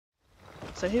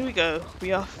So here we go.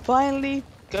 We are finally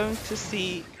going to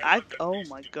see oh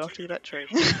my gosh, look at that tree.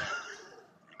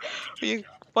 We're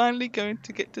finally going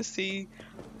to get to see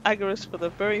Agarus for the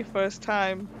very first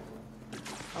time,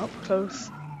 up close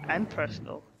and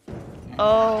personal.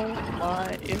 Oh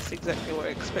my, it's exactly what I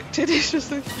expected. It's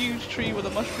just a huge tree with a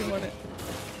mushroom on it.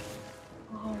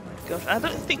 Oh my gosh, I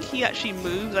don't think he actually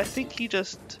moves. I think he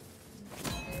just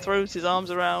throws his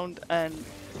arms around and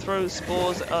throws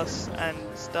spores at us and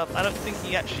stuff. I don't think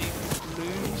he actually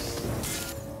moves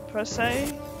per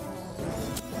se.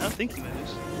 I don't think he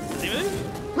moves. Does he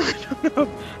move? I don't know.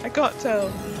 I can't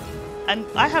tell. And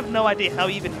I have no idea how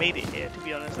he even made it here, to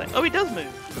be honest. Like, oh, he does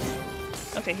move.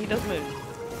 Okay, he does move.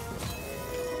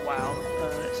 Wow.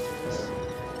 Let's do this.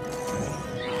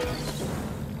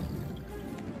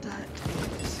 That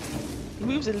is... He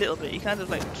moves a little bit. He kind of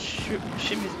like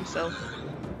shimmies himself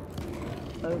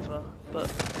over, but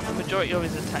the majority of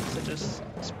his attacks are just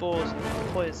spores and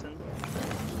poison.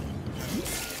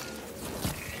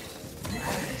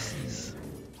 This is...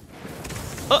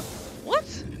 Oh!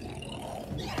 What?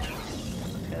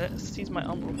 Okay, let's use my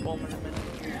umbral form in a minute.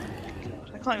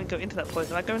 God, I can't even go into that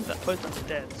poison. If I go into that poison, I'm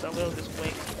dead, so I will just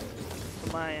wait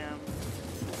for my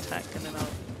attack and then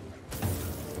I'll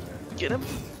get him.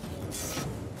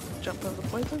 Jump over the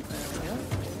poison. There we go.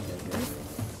 Good.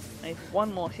 I need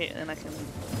one more hit and then I can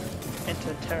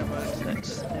enter Terra mode.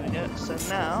 So there we go. So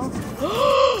now...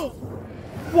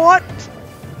 What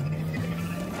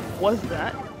was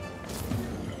that?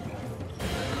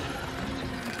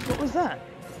 What was that?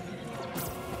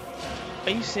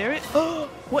 Are you serious? Oh,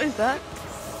 what is that?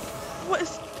 What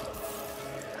is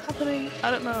happening? I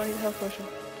don't know. I need a health potion.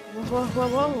 What?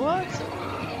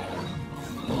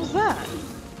 What was that?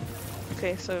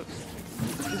 Okay, so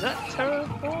is that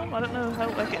terraform? I don't know how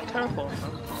I get terraform.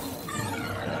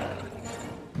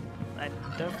 I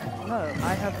don't know.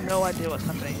 I have no idea what's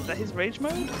happening. Is that his rage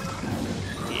mode?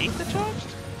 Is he ether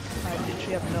charged? I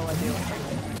literally have no idea what's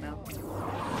happening right now.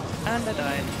 And I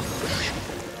died.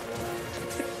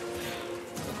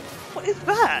 What is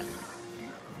that?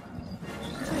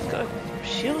 He's got a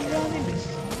shield around him. He's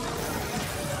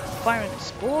firing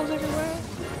spores everywhere.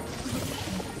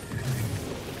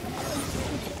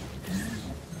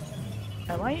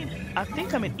 Am I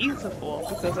think I'm in ether form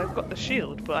because I've got the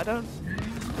shield, but I don't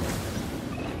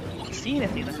see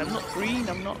anything. Like, I'm not green,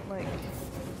 I'm not like...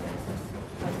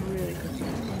 I'm really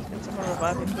confused. Can someone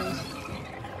revive me, please?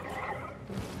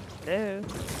 Hello?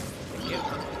 Thank you.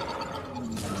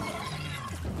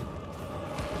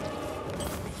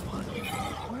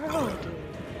 What world, dude?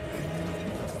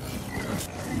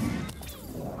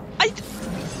 Are you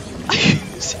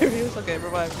serious? Okay,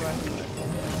 revive.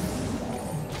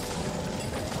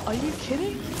 Are you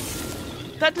kidding?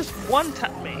 That just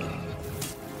one-tapped me.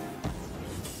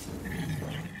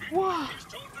 What?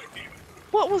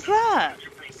 What was that?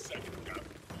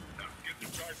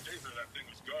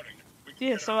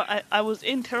 Yeah, so I was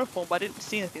in terraform, but I didn't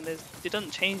see anything. It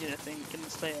doesn't change anything in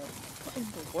this layer. What in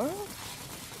the world?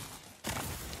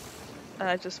 And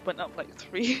I just went up like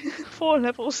 4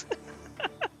 levels.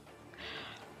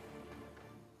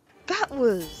 That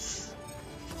was...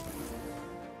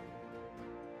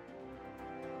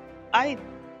 I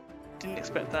didn't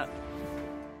expect that.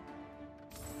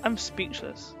 I'm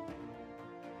speechless.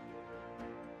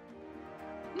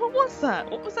 What was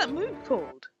that? What was that move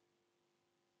called?